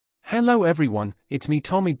Hello everyone, it's me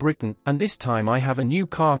Tommy BRITTEN, and this time I have a new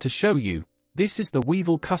car to show you. This is the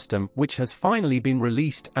Weevil Custom, which has finally been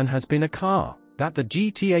released and has been a car that the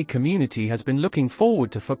GTA community has been looking forward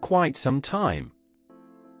to for quite some time.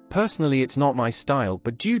 Personally, it's not my style,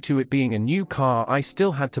 but due to it being a new car, I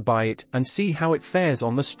still had to buy it and see how it fares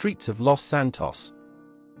on the streets of Los Santos.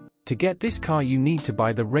 To get this car you need to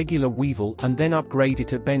buy the regular Weevil and then upgrade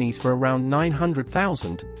it at Benny's for around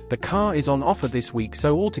 900,000. The car is on offer this week,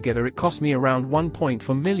 so altogether it cost me around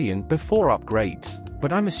 1.4 million before upgrades,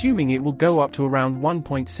 but I'm assuming it will go up to around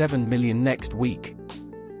 1.7 million next week.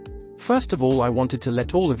 First of all, I wanted to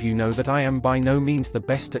let all of you know that I am by no means the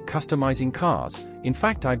best at customizing cars. In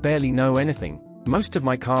fact, I barely know anything. Most of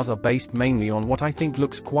my cars are based mainly on what I think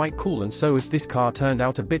looks quite cool, and so if this car turned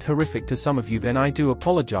out a bit horrific to some of you, then I do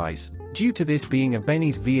apologize. Due to this being a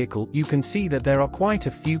Benny's vehicle, you can see that there are quite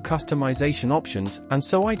a few customization options, and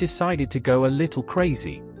so I decided to go a little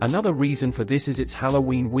crazy. Another reason for this is it's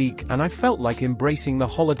Halloween week, and I felt like embracing the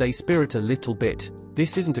holiday spirit a little bit.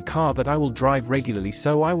 This isn't a car that I will drive regularly,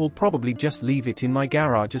 so I will probably just leave it in my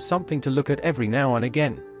garage as something to look at every now and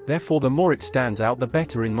again. Therefore, the more it stands out, the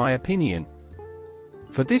better in my opinion.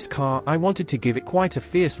 For this car, I wanted to give it quite a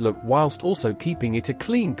fierce look whilst also keeping it a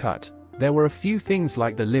clean cut. There were a few things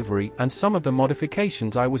like the livery and some of the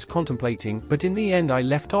modifications I was contemplating, but in the end I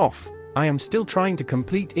left off. I am still trying to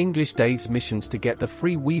complete English Dave's missions to get the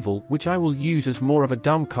free Weevil, which I will use as more of a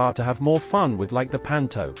dumb car to have more fun with, like the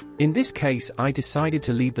Panto. In this case, I decided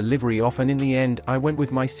to leave the livery off, and in the end I went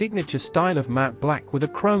with my signature style of matte black with a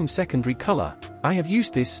chrome secondary color. I have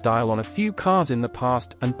used this style on a few cars in the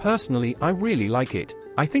past, and personally I really like it.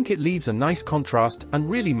 I think it leaves a nice contrast and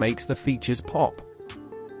really makes the features pop.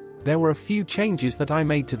 There were a few changes that I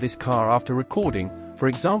made to this car after recording, for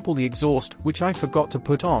example the exhaust, which I forgot to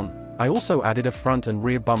put on. I also added a front and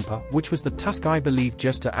rear bumper, which was the tusk I believe,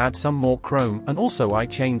 just to add some more chrome, and also I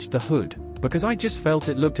changed the hood, because I just felt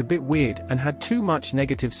it looked a bit weird and had too much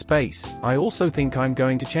negative space. I also think I'm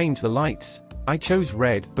going to change the lights. I chose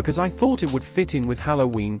red because I thought it would fit in with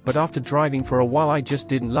Halloween, but after driving for a while I just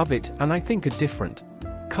didn't love it, and I think a different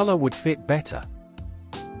color would fit better.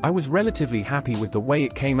 I was relatively happy with the way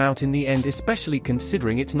it came out in the end, especially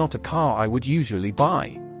considering it's not a car I would usually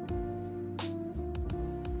buy.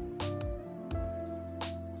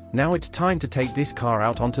 Now it's time to take this car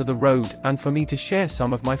out onto the road and for me to share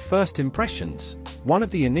some of my first impressions. One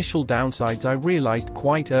of the initial downsides I realized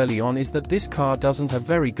quite early on is that this car doesn't have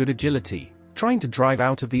very good agility. Trying to drive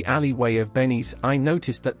out of the alleyway of Benny's, I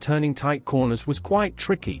noticed that turning tight corners was quite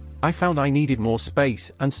tricky. I found I needed more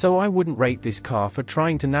space, and so I wouldn't rate this car for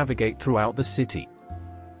trying to navigate throughout the city.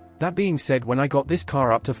 That being said, when I got this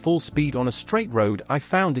car up to full speed on a straight road, I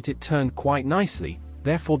found it turned quite nicely.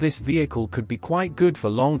 Therefore, this vehicle could be quite good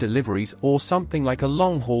for long deliveries or something like a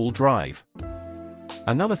long-haul drive.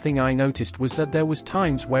 Another thing I noticed was that there was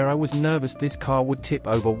times where I was nervous this car would tip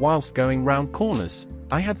over whilst going round corners.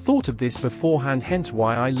 I had thought of this beforehand, hence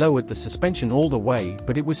why I lowered the suspension all the way,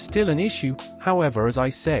 but it was still an issue. However, as I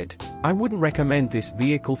said, I wouldn't recommend this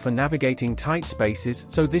vehicle for navigating tight spaces,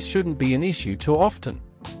 so this shouldn't be an issue too often.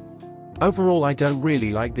 Overall, I don't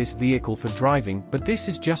really like this vehicle for driving, but this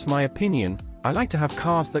is just my opinion. I like to have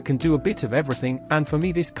cars that can do a bit of everything, and for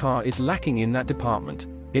me this car is lacking in that department.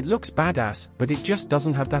 It looks badass, but it just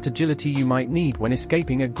doesn't have that agility you might need when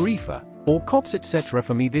escaping a griefer or cops, etc.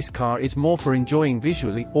 For me this car is more for enjoying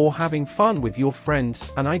visually or having fun with your friends,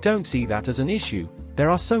 and I don't see that as an issue. There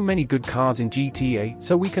are so many good cars in GTA,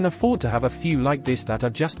 so we can afford to have a few like this that are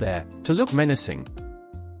just there to look menacing.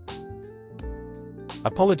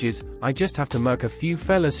 Apologies, I just have to murk a few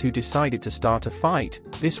fellas who decided to start a fight.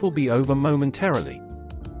 This will be over momentarily.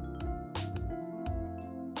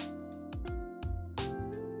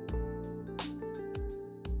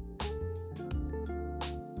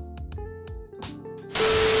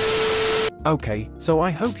 Okay, so I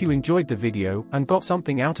hope you enjoyed the video and got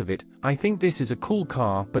something out of it. I think this is a cool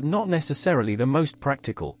car, but not necessarily the most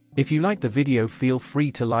practical. If you liked the video, feel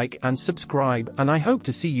free to like and subscribe, and I hope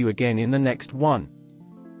to see you again in the next one.